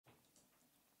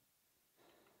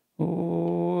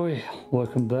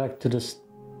Welcome back to the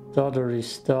stuttery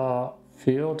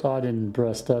STARFIELD. I didn't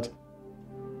press that.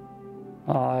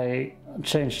 I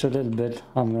changed a little bit.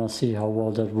 I'm gonna see how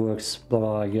well that works, but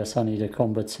I guess I need a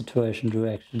combat situation to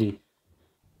actually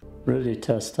really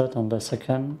test that, unless I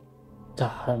can.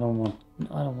 I don't want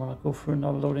to go through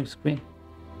another loading screen.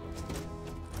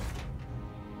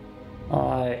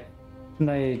 I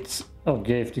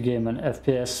gave the game an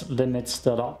FPS limit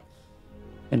that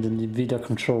in the Nvidia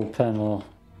control panel.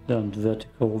 Turned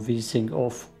vertical V-Sync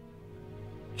off.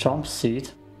 Jump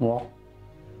seat. What?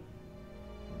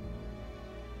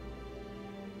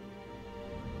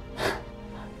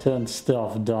 Turn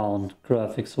stuff down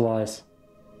graphics wise.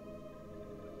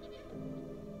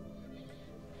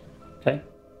 Okay.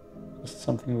 Just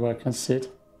something where I can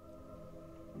sit.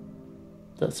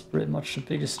 That's pretty much the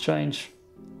biggest change.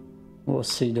 We'll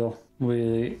see though.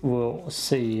 We will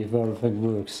see if everything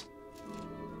works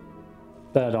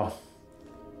better.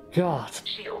 God.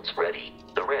 Shields ready.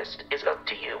 The rest is up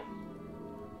to you.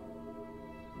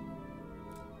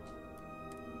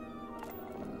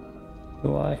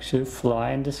 Do I actually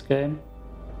fly in this game?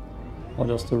 Or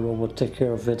does the robot take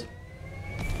care of it?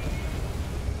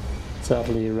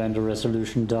 Sadly, ran the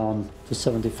resolution down to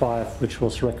 75, which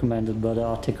was recommended by the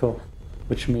article,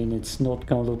 which means it's not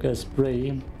gonna look as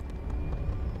pretty.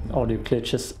 Audio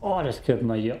glitches. Oh, that killed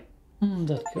my ear.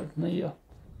 That killed my ear.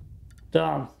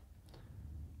 Damn.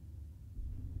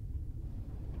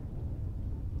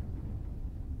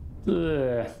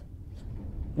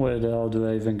 Where the hell do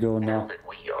I even go now? Now that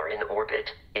we are in orbit,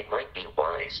 it might be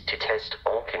wise to test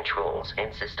all controls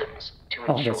and systems to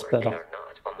ensure they are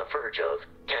not on the verge of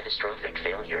catastrophic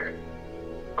failure.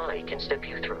 I can step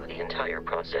you through the entire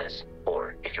process,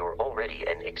 or if you're already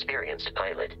an experienced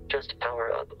pilot, just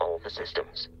power up all the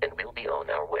systems and we'll be on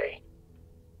our way.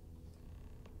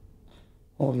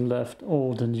 Hold left,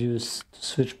 hold and use to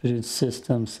switch between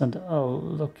systems and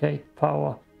allocate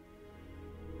power.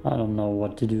 I don't know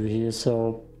what to do here,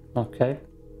 so okay.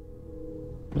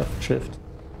 Left shift.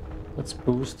 Let's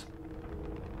boost.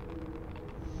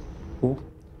 Ooh.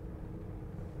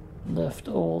 Left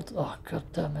alt. Oh, god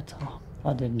damn it. Oh,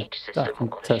 I didn't. I can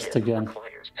test again.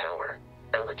 Requires power.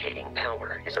 Allocating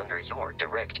power is under your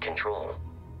direct control.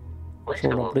 Let's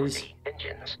Hold go on, over please. the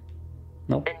engines.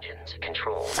 Nope. Engines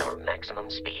control our maximum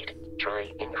speed.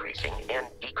 Try increasing and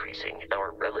decreasing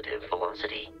our relative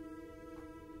velocity.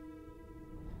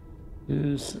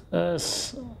 Use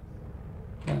S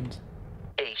and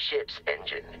A ship's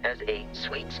engine has a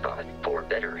sweet spot for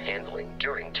better handling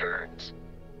during turns.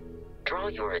 Draw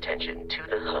your attention to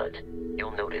the HUD.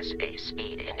 You'll notice a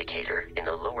speed indicator in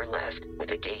the lower left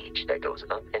with a gauge that goes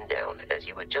up and down as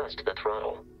you adjust the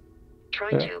throttle.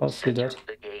 Try to center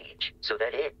the gauge so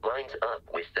that it lines up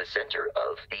with the center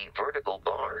of the vertical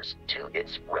bars to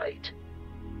its right.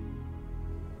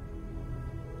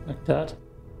 like that.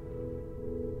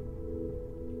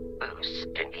 Boosts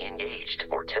can be engaged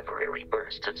for temporary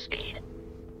bursts of speed.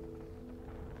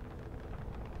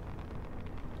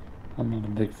 I'm not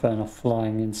a big fan of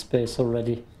flying in space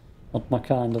already. Not my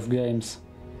kind of games.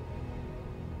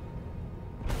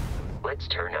 Let's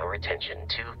turn our attention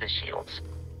to the shields.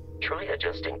 Try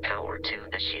adjusting power to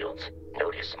the shields.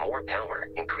 Notice more power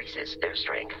increases their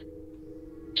strength.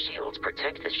 Shields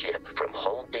protect the ship from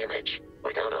hull damage.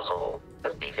 Without a hull,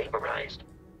 they'll be vaporized.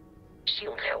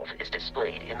 Shield health is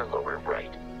displayed in the lower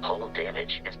right. Hull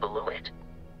damage is below it.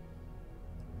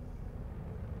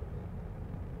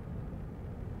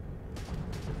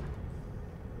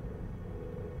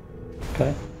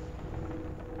 Okay.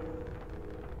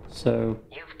 So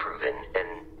you've proven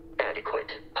an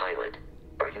adequate pilot.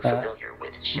 Are you familiar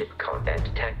with ship combat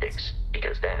tactics?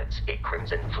 Because that's a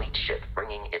Crimson Fleet ship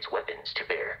bringing its weapons to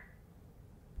bear.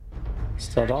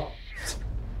 Start up.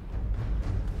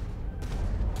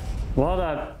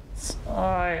 What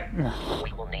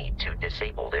We will need to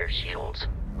disable their shields.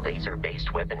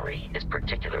 Laser-based weaponry is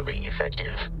particularly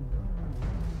effective.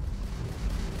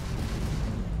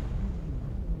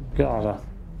 God,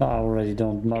 I already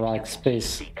don't like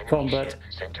space combat.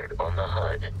 Centered on the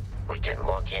HUD, we can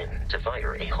lock in to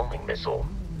fire a homing missile.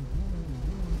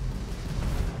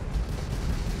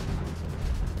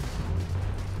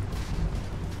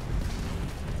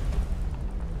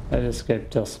 It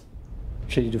escaped us.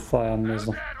 G to fire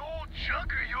missile. How'd that old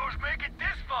chunk of yours make it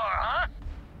this far, huh?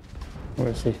 Where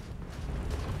is he?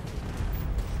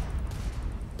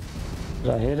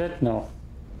 Did I hit it? No.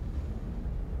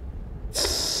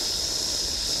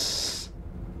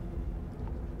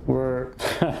 Where?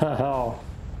 How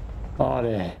are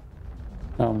they?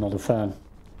 I'm not a fan.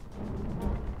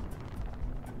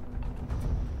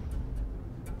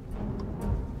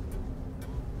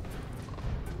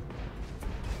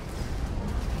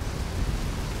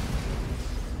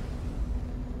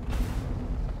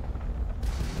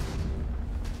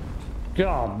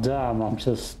 God damn, I'm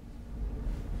just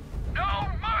No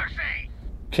mercy!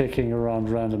 kicking around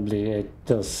randomly. It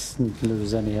doesn't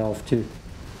lose any health too.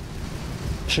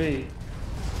 Gee.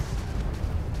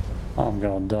 I'm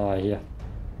gonna die here.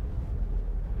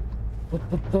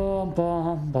 Bum,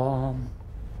 bum, bum.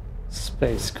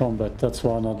 Space combat, that's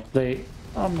why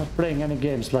I'm not playing any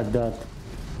games like that.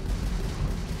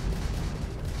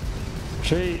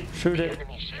 Gee, shoot The it.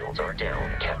 enemy shields are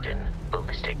down, Captain.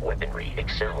 Ballistic weaponry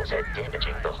excels at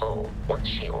damaging the hull once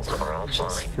shields are Just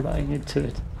offline. flying into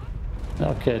it.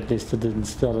 Okay, at least it didn't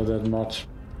stutter that much.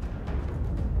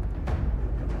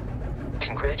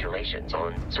 Congratulations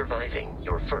on surviving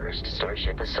your first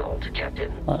Starship assault,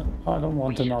 Captain. I don't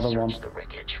want We another should one. search the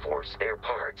wreckage for spare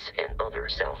parts and other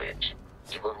salvage.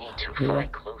 You will need to fly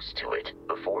close to it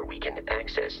before we can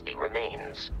access the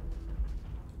remains.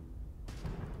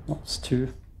 That's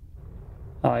two.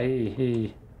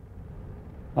 I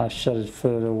shot it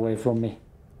further away from me.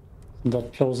 Isn't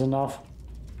that close enough?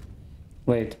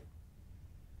 Wait.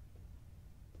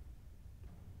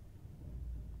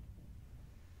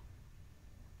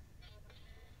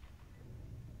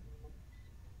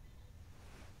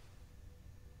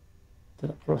 Did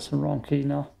I press the wrong key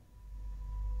now?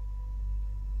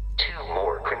 2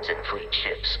 more Crimson Fleet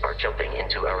ships are jumping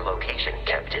into our location,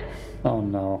 Captain. Oh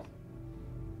no.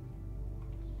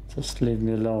 Just leave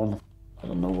me alone. I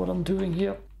don't know what I'm doing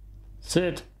here.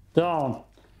 Sit down.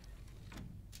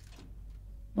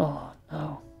 Oh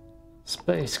no.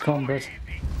 Space combat.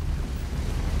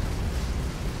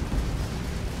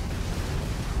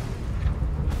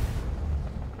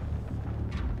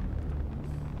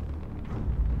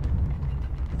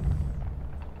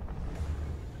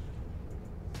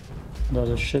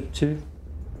 Another ship too?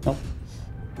 Nope.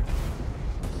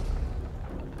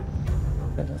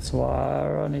 Okay, that's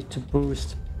why I need to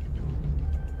boost.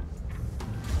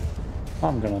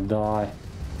 I'm gonna die.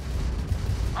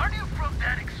 Aren't you from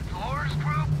that explorers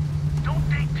group? Don't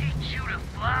they teach you to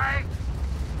fly?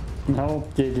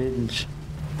 Nope, they didn't.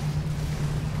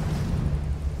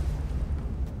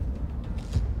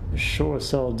 Sure as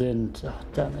hell didn't. Oh,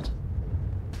 damn it.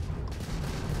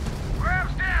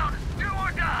 Rams down, do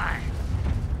or die.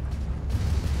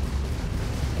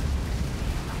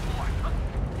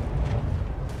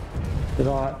 Did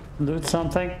I loot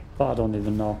something? I don't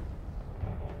even know.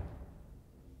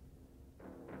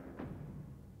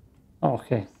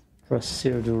 Okay, press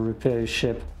 0 to repair your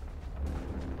ship.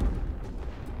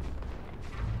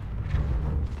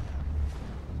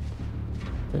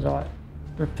 Did I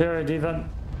repair it even?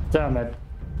 Damn it.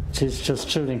 She's just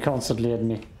shooting constantly at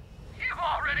me. You've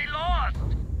already lost.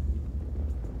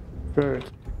 Bird.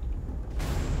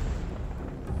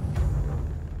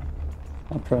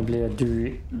 Apparently I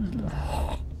do.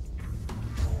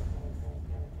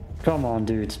 Come on,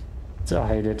 dude. I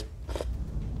hate it.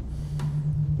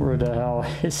 Where the hell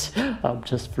is... I'm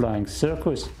just flying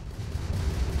circles.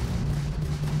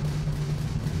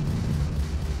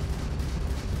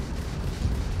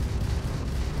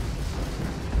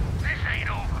 This ain't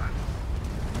over.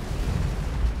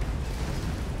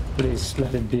 Please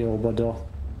let it be over though.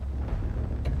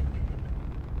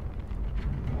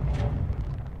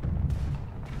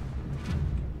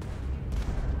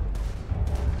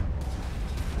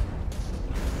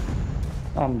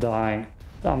 I'm dying.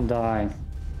 I'm dying.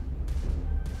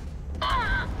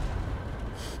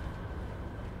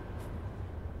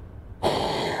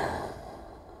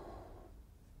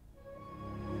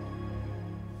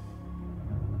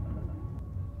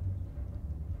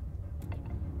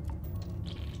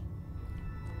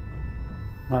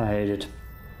 I hate it.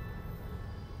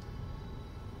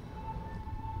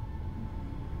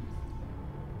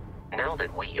 Now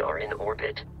that we are in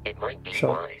orbit, it might be Sure.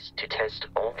 wise to test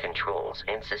all controls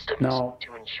and systems No.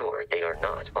 to ensure they are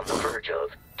not on the verge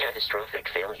of catastrophic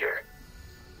failure.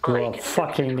 You I are can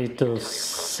fucking need to entire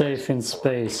save in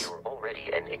space. You're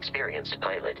already an experienced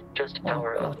pilot. Just Oh,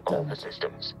 power up God all damn the it.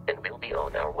 systems, and we'll be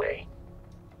on our way.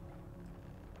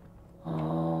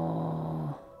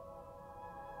 Oh.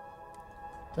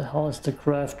 The hell is the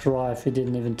craft drive? He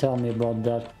didn't even tell me about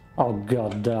that. Oh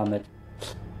god damn it.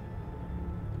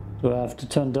 Do I have to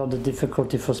turn down the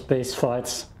difficulty for space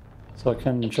fights so I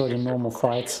can enjoy the normal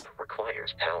fights?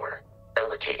 Requires power.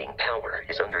 Allocating power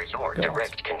is under your God.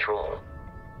 direct control.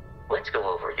 Let's go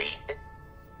over the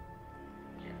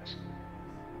engines.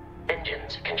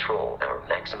 Engines control our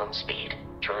maximum speed.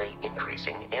 Try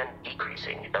increasing and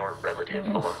decreasing our relative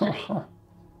velocity.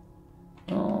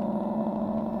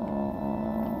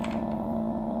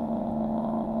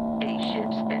 A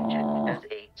ship's engine has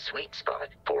a sweet spot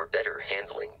for better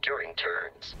handling during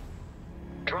turns.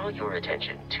 Draw your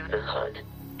attention to the HUD.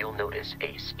 you'll notice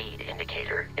a speed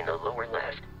indicator in the lower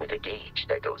left with a gauge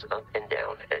that goes up and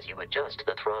down as you adjust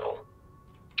the throttle.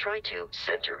 Try to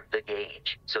center the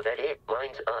gauge so that it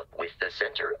lines up with the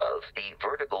center of the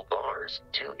vertical bars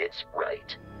to its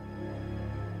right.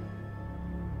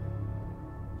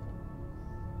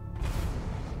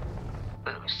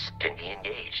 Boosts can be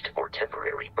engaged for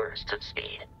temporary bursts of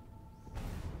speed.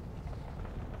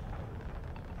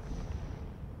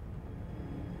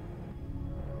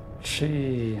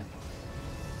 Gee.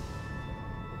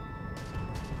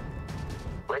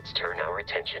 Let's turn our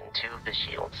attention to the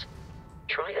shields.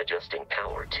 Try adjusting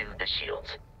power to the shields.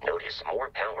 Notice more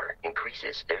power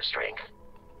increases their strength.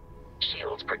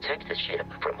 Shields protect the ship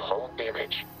from hull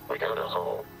damage. Without a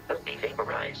hull, it'll be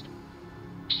vaporized.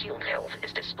 Shield health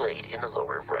is displayed in the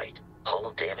lower right.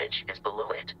 Hull damage is below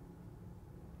it.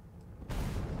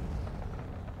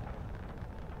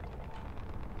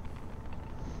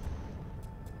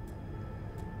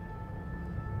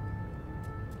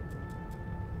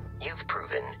 You've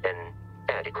proven an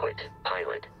adequate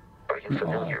pilot. Are you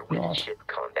familiar with ship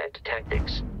combat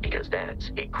tactics? Because that's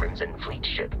a Crimson Fleet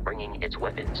ship bringing its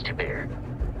weapons to bear.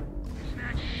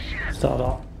 Start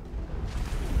up.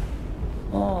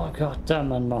 Oh god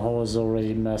damn it, my hull is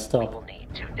already messed We up. will need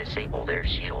to disable their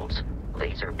shields.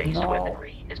 Laser-based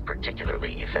weaponry is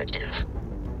particularly effective.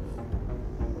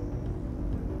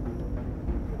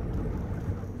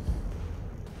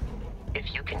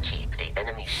 If you can keep the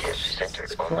enemy ship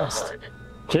centered on the HUD,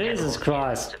 Jesus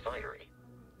Christ.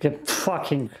 Get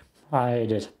fucking... I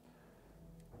hate it.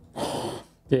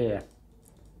 There.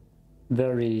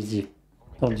 Very easy.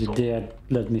 Don't you dare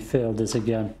let me fail this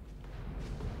again.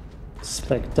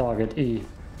 Spec target E.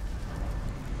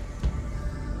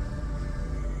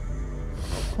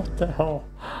 What the hell?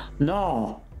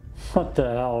 No! What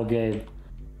the hell, game?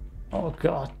 Oh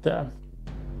god damn.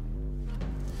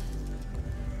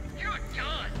 You're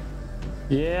done.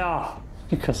 Yeah!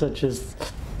 Because I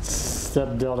just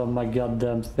stepped out of my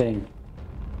goddamn thing.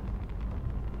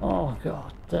 Oh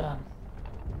god damn.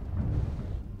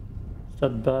 Is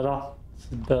that better? Is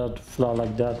it better to fly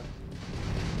like that?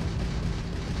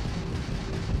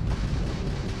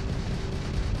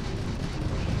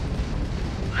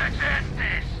 Let's end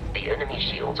this. The enemy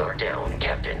shields are down,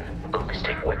 Captain.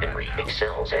 Ballistic weaponry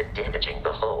excels at damaging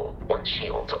the hull once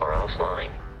shields are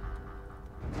offline.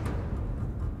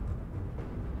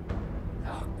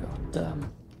 Oh god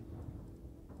damn.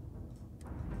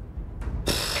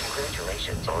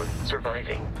 Congratulations on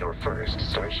surviving your first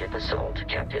Starship assault,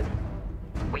 Captain.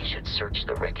 We should search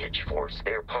the wreckage for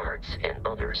spare parts and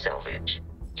other salvage.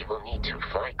 You will need to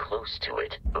fly close to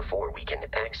it before we can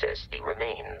access the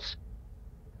remains.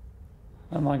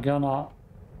 Am I gonna...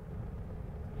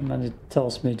 And then it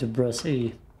tells me to press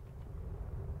E.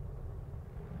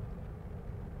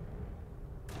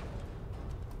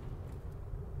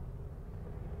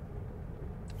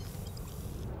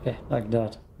 Okay, like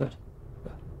that. Good.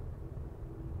 Good.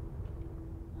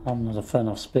 I'm not a fan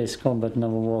of space combat,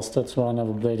 never was. That's why I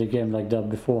never played a game like that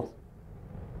before.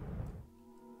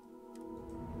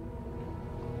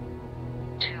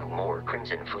 Two more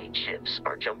Crimson Fleet ships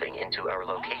are jumping into our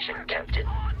location, Captain.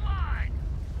 Online.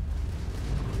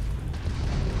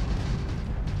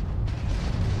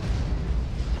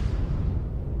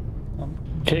 I'm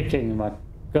kicking my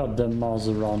goddamn mouse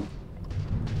around.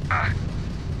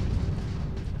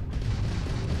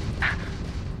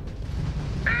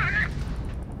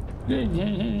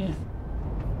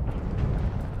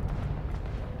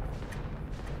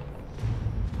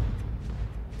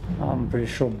 I'm pretty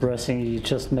sure pressing E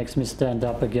just makes me stand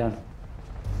up again.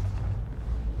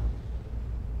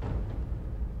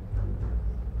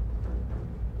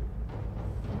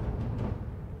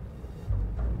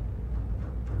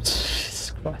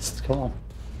 Jesus Christ, come on.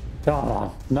 Come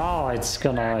on. Now it's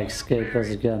gonna escape us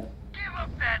again. Give up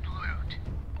that loot.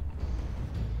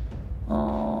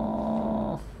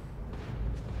 Oh.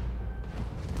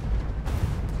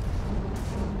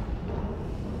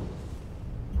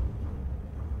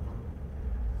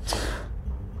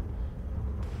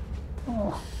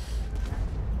 Oh.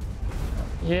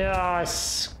 Yeah, I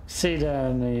see the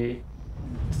enemy.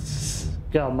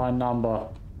 Got my number.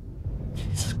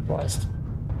 Jesus Christ.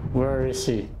 Where is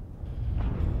he?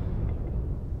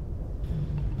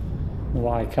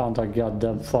 Why can't I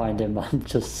goddamn find him? I'm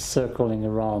just circling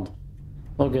around.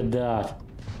 Look at that.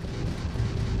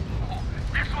 Oh,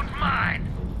 this one's mine.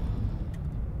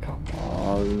 Come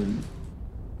on.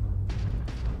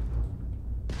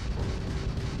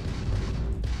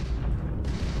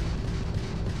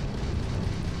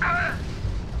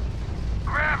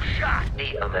 Grab shot.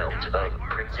 The amount of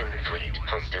Crimson Fleet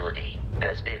hostility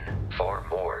has been far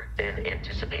more than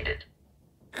anticipated.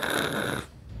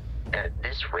 At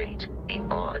this rate, the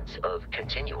odds of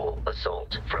continual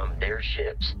assault from their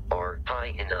ships are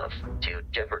high enough to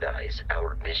jeopardize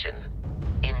our mission.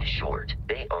 In short,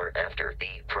 they are after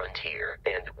the frontier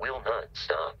and will not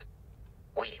stop.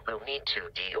 We will need to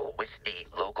deal with the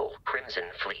local Crimson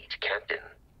Fleet captain.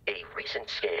 A recent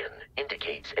scan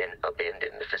indicates an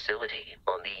abandoned facility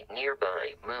on the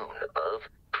nearby moon of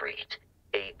Crete,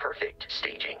 a perfect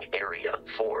staging area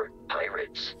for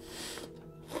pirates.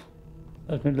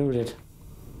 Let me loot it.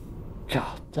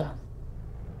 God damn.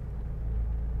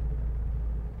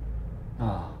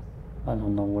 Ah, I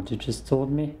don't know what you just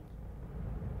told me,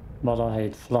 but I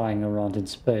hate flying around in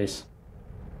space.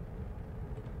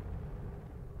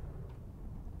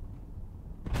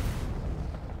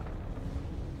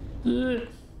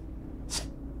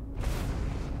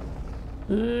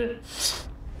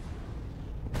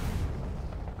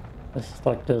 It's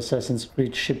like the Assassin's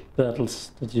Creed ship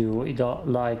battles that you either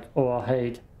like or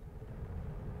hate.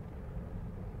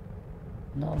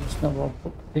 No, I was never a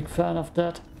big fan of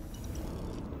that.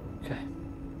 Okay.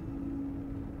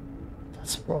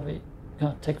 That's probably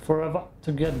gonna take forever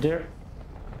to get there.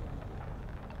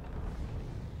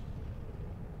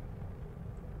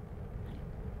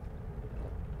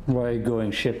 Where are you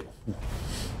going, ship?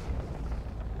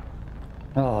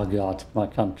 Oh god, I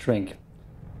can't drink.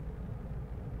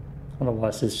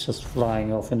 Otherwise it's just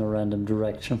flying off in a random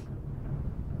direction.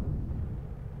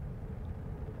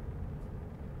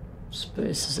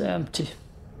 Space is empty.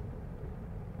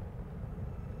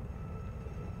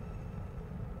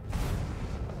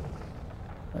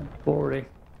 And boring.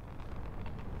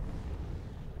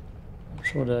 I'm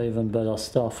sure there are even better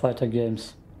Starfighter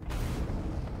games.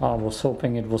 I was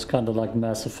hoping it was kind of like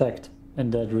Mass Effect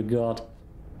in that regard.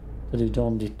 That you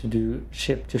don't need to do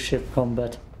ship-to-ship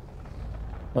combat.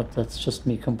 But that's just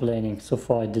me complaining. So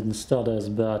far it didn't start as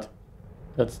bad.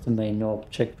 That's the main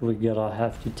object we gotta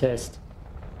have to test.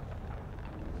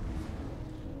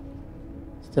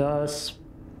 Is there a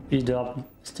speed up?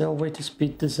 Is there a way to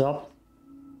speed this up?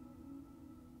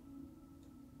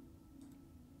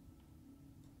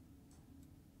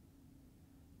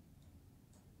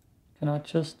 Can I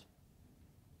just...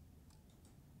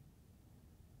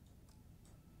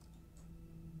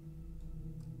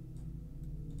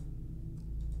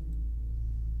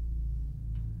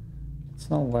 It's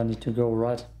not where I need to go,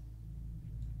 right?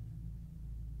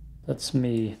 That's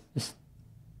me. Just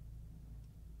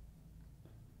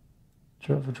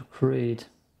travel to create.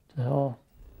 What the hell?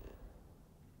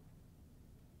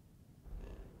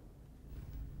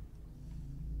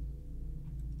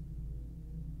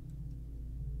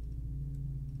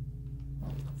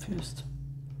 I'm confused.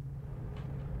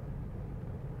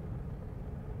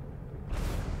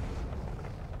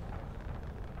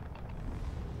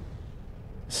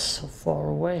 So far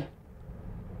away.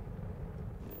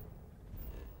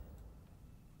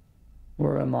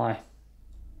 Where am I?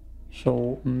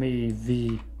 Show me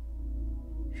V.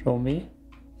 Show me?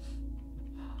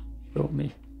 Show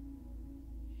me.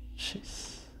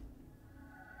 Jeez.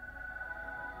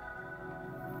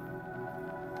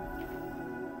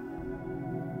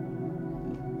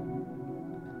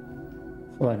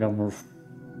 I feel like I'm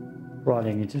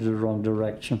riding into the wrong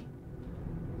direction.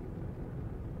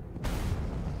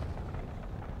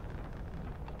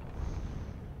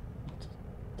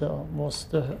 That was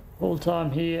the whole time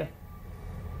here.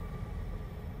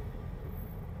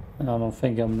 And I don't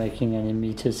think I'm making any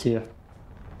meters here.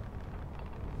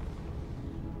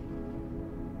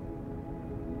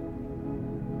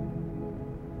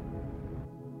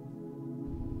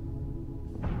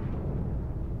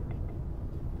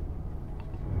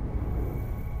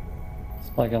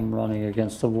 It's like I'm running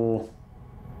against the wall.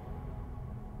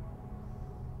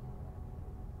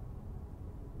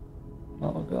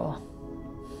 Oh god.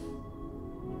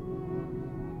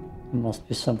 There must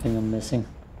be something I'm missing.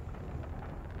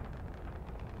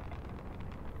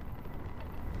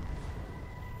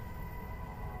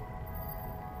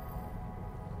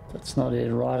 That's not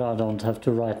it, right? I don't have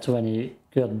to write 20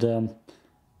 goddamn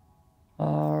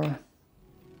R.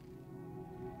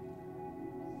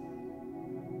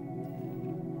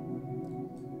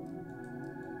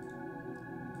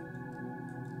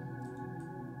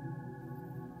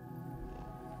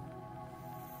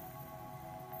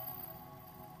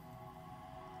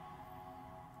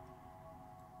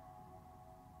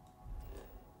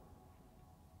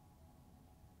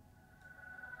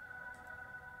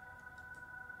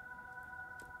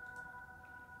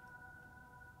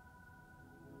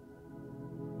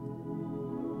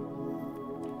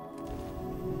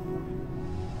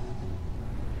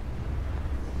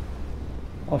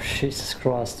 Oh, Jesus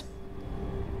Christ.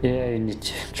 Yeah, you need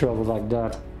to travel like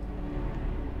that.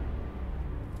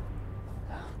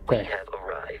 We Okay. have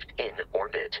arrived in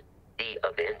orbit. The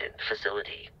abandoned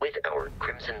facility with our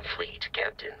Crimson Fleet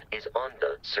captain is on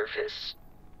the surface.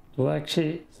 Do I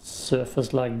actually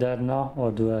surface like that now,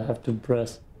 or do I have to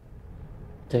press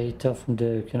data from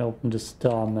there? You can open the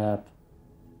star map.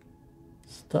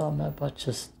 Star map, I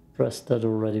just pressed that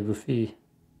already with E.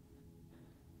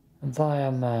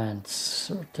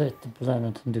 Environments, rotate the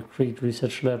planet and the Crete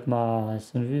Research Lab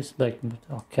Mars and view select.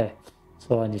 Okay,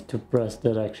 so I need to press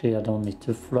that actually. I don't need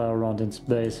to fly around in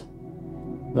space.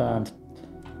 Land.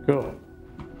 Go.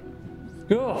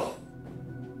 Go!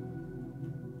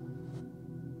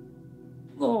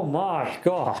 Oh my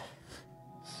god.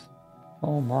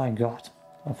 Oh my god.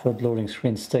 I've heard loading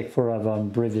screens take forever,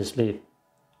 and previously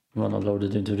when I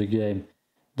loaded into the game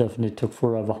definitely took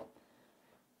forever.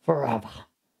 Forever.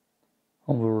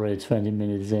 I'm already 20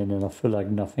 minutes in and I feel like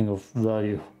nothing of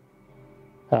value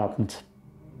happened.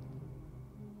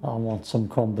 I want some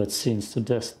combat scenes to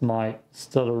test my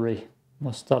stuttery,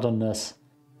 my stutterness.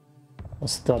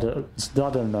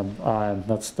 Stutterness. I am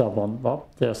not stubborn. Oh,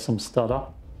 there's some stutter.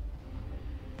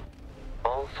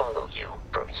 I'll follow you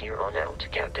from here on out,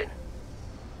 Captain.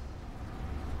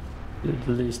 You're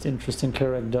the least interesting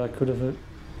character I could have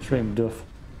dreamed of.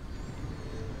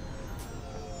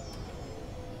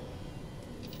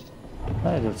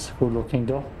 Hey, that's cool looking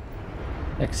though.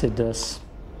 Exodus.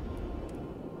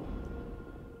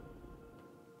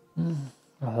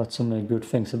 I heard so many good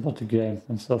things about the game,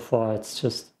 and so far it's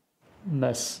just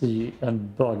messy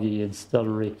and buggy and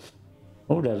stuttery.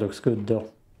 Oh, that looks good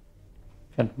though.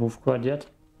 Can't move quite yet.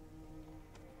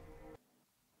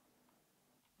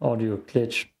 Audio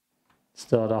glitch.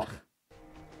 Stutter.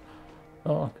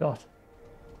 Oh god.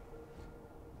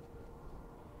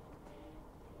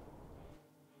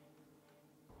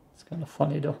 It's kind of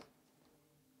funny though.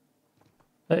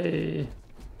 Hey.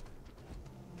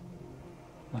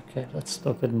 Okay, let's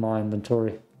look at my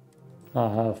inventory. I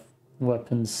have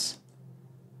weapons.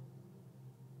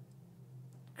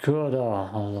 Good,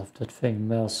 I love that thing.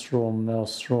 Maelstrom,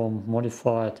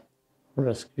 modified,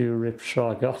 rescue, rip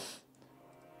shotgun.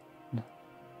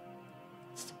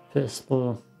 It's the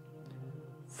pistol.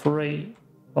 Free,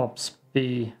 ops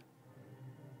B.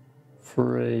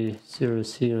 Free,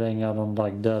 serious healing, I don't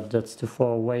like that, that's too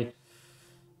far away.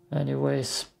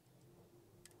 Anyways,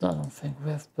 I don't think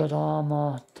we have better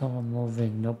armor. Tunnel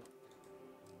moving, nope.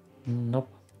 Nope.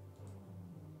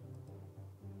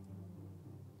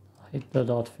 I hate that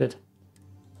outfit.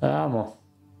 Ammo.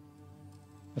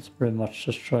 That's pretty much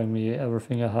just showing me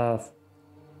everything I have.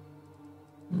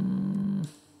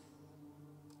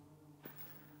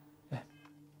 Okay.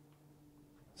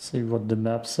 See what the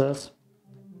map says.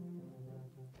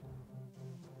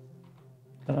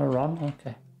 Can I run?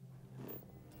 Okay.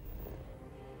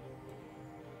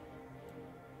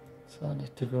 So I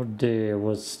need to go there.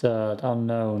 What's that?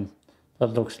 Unknown. That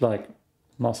looks like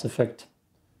Mass Effect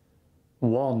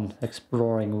 1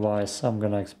 exploring wise. I'm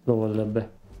gonna explore a little bit.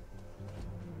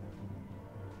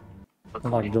 I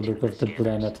like the look of the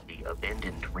planet. The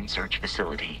abandoned research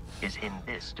facility is in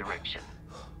this direction.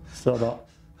 Stutter.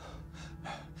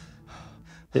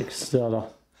 Big stutter.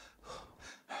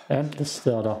 Endless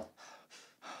stutter.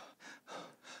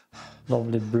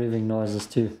 Lovely breathing noises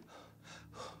too.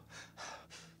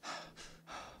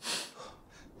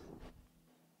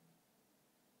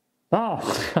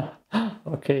 Ah!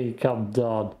 Okay, calm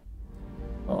down.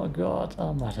 Oh god,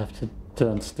 I might have to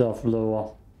turn stuff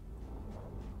lower.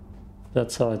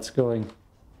 That's how it's going.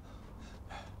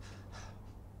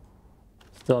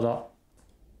 Stutter.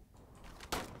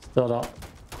 Stutter.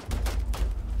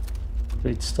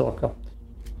 Street stalker.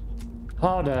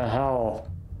 How the hell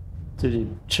do they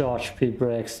charge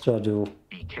people extra to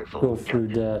Be careful, go through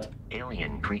Captain. that?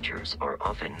 Alien creatures are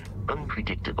often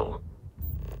unpredictable.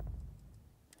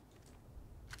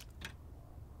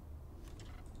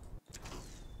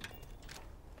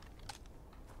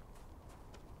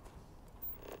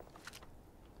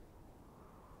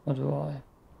 How do I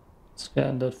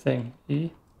scan that thing?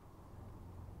 E?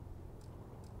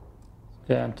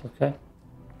 Scanned, okay.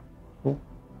 Cool.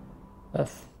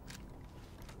 F.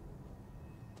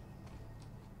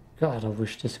 God, I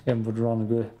wish this game would run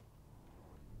good.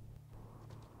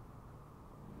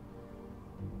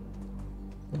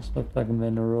 Those look like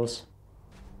minerals.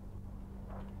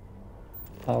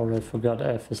 I already forgot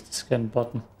F is the scan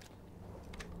button.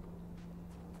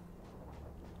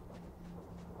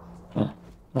 Oh,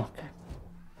 okay.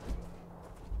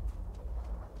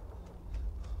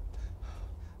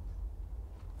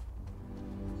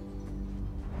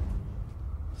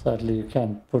 Sadly, you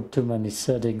can't put too many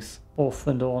settings off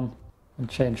and on and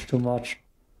change too much.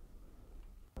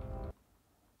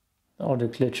 Audio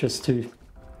glitches too.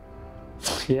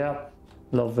 Yeah,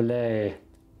 lovely.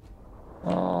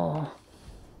 Oh.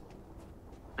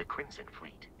 The Crimson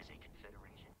Fleet is a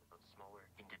confederation of smaller,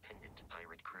 independent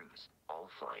pirate crews, all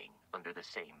flying under the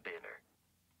same banner.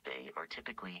 They are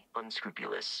typically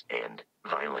unscrupulous and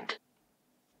violent.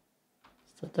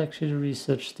 Is that actually the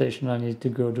research station I need to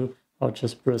go to? I'll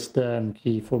just press the M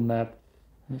key for map.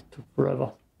 And it took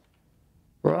forever.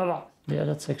 Forever! Yeah,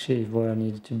 that's actually where I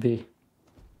needed to be.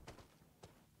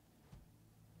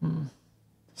 The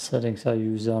settings I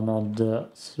use are not the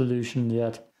solution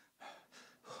yet.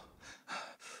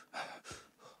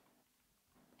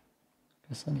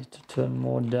 Guess I need to turn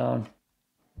more down.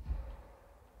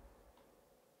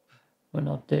 We're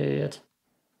not there yet.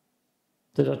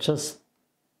 Did I just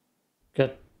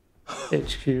get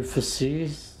HQ for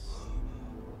C's?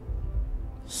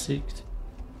 Seeked.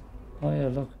 Oh yeah,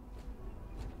 look.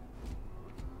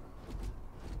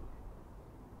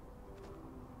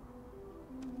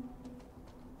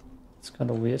 It's kind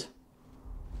of weird.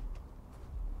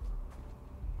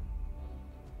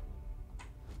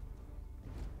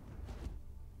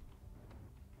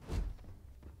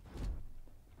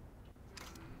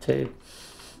 Tape.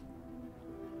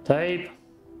 Tape.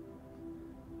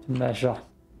 To measure.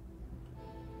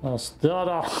 Oh,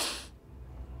 stutter.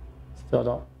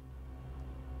 Stutter.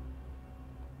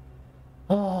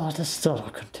 Oh, the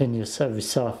stutter continues. Every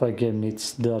sci-fi game needs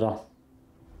stutter.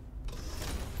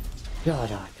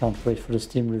 God, I can't wait for the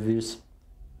Steam reviews.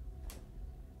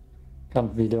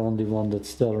 Can't be the only one that's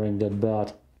stuttering that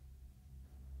bad.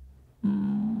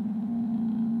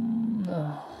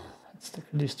 It's the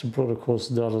Callisto Protocol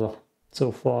stutter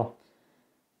so far.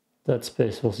 Dead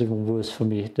Space was even worse for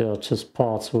me. There are just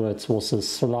parts where it was a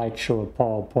slideshow, a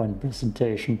PowerPoint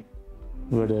presentation,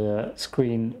 where the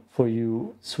screen for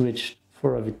you switched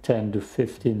for every 10 to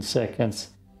 15 seconds.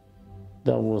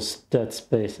 That was Dead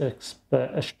Space,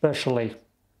 especially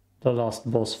the last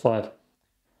boss fight.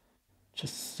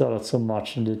 Just stuttered so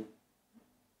much and it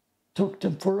took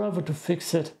them forever to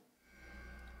fix it.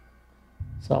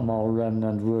 Somehow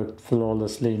Remnant worked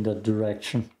flawlessly in that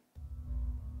direction.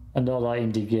 And other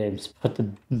indie games, but the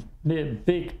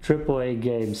big AAA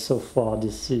games so far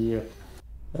this year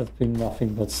have been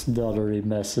nothing but stuttery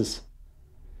messes.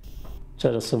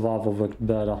 Jedi Survivor worked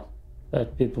better.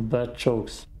 Bad people, bad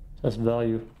jokes. That's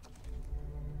value.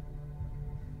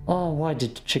 Oh, why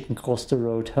did the chicken cross the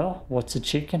road, huh? What's a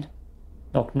chicken?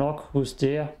 Knock knock, who's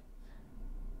there?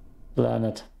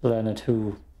 Planet. Planet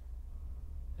who?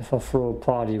 If I throw a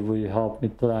party, will you help me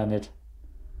plan it?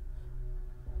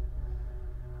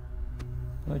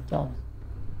 Right down.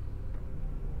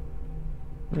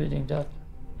 Reading that.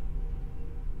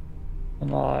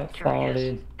 And I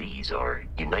finally... These are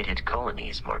United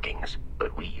Colonies markings,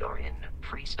 but we are in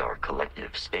Freestar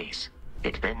Collective space.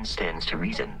 It then stands to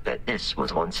reason that this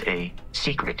was once a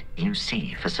secret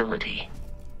UC facility.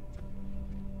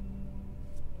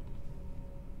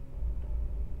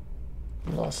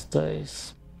 Last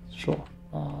days. Sure.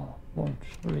 Won't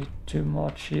read too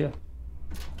much here.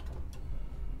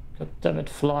 God damn it,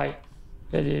 fly.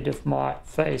 Get rid of my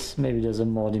face. Maybe there's a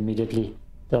mod immediately.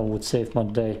 That would save my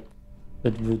day.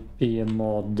 It would be a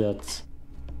mod that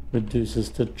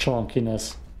reduces the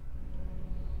chunkiness.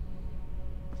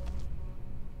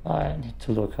 I need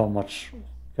to look how much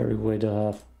carry weight I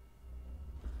have.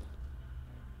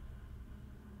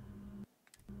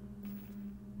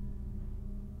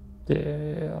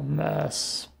 The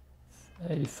mass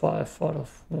 85 out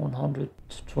of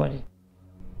 120.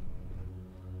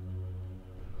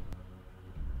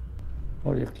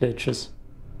 Audio glitches.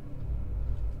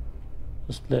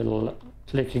 Just little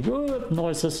clicking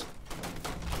noises.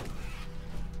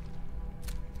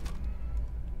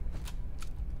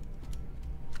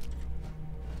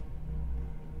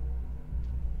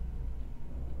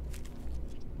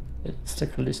 It's the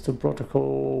Callisto Protocol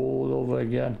all over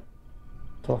again.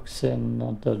 Toxin,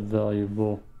 not that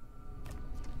valuable.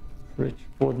 Fridge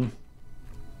wooden.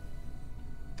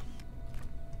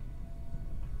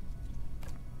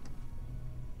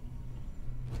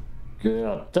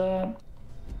 God damn.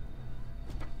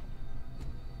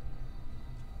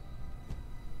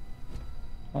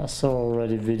 I saw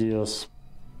already videos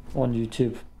on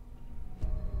YouTube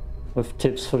with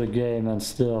tips for the game and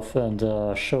stuff, and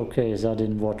showcase. I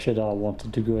didn't watch it, I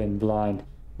wanted to go in blind,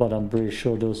 but I'm pretty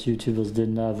sure those YouTubers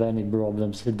didn't have any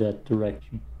problems in that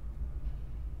direction.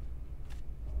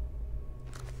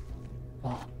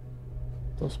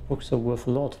 Those books are worth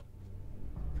a lot,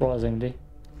 surprisingly.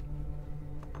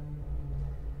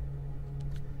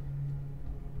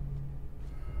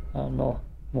 I don't know,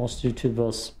 most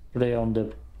YouTubers play on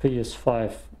the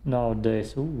PS5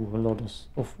 nowadays. Ooh, a lot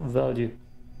of value.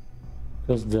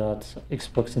 Because that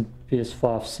Xbox and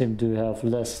PS5 seem to have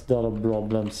less data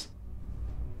problems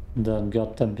than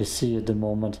goddamn PC at the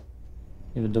moment.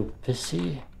 Even though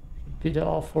PC should be the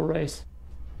alpha race.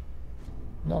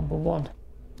 Number one.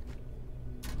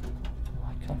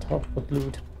 I can't help but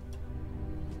loot.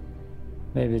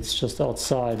 Maybe it's just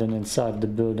outside and inside the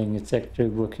building it's actually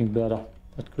working better.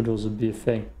 That could also be a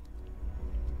thing.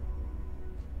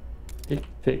 Dick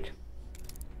pic.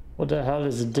 What the hell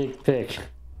is a dick pic?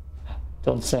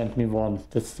 Don't send me one.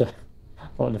 That's the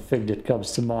only thing that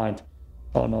comes to mind.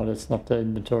 Oh no, that's not the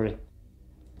inventory.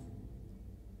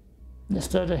 Is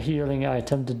that a healing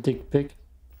item, the dick pic?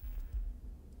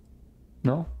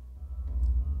 No?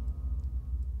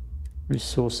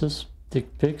 Resources,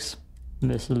 dick pics,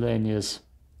 miscellaneous.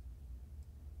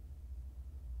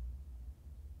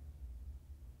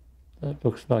 That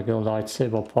looks like a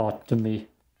lightsaber part to me.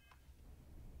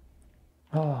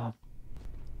 Ah,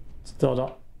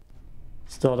 stutter.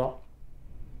 Stutter.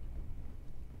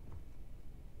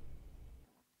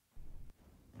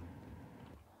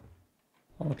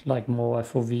 I would like more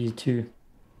FOV too.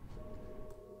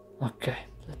 Okay,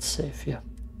 let's save here.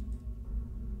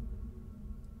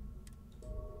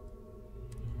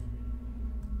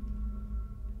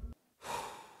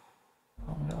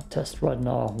 I'm gonna test right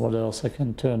now what else I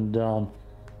can turn down.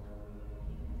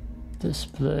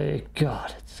 Display,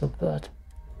 God, it's so bad.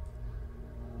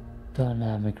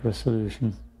 Dynamic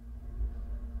resolution.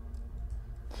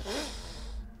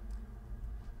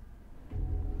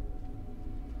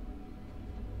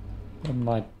 I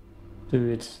might do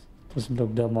it. Doesn't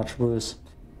look that much worse.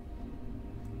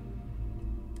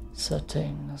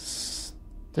 Settings,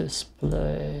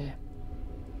 display.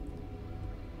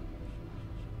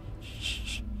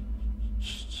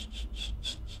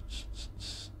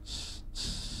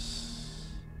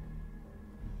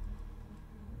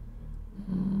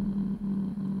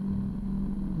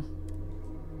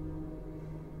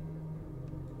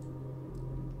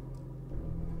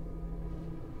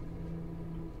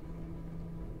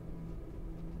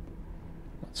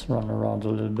 Let's run around a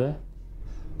little bit.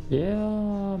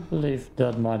 Yeah, I believe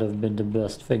that might have been the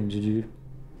best thing to do.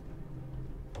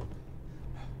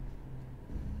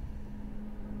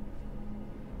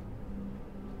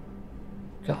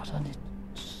 God, I need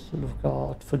to look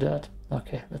out for that.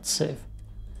 Okay, let's save.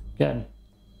 Again.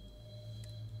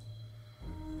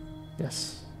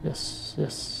 Yes, yes,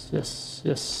 yes, yes,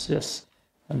 yes, yes.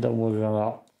 And then we're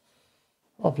gonna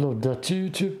upload that to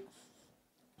YouTube.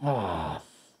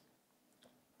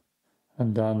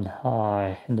 And then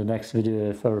in the next video,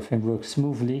 if everything works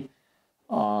smoothly,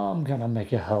 I'm gonna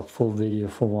make a helpful video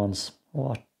for once.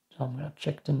 Or I'm gonna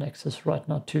check the Nexus right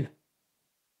now too.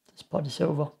 This part is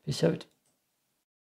over. Peace out.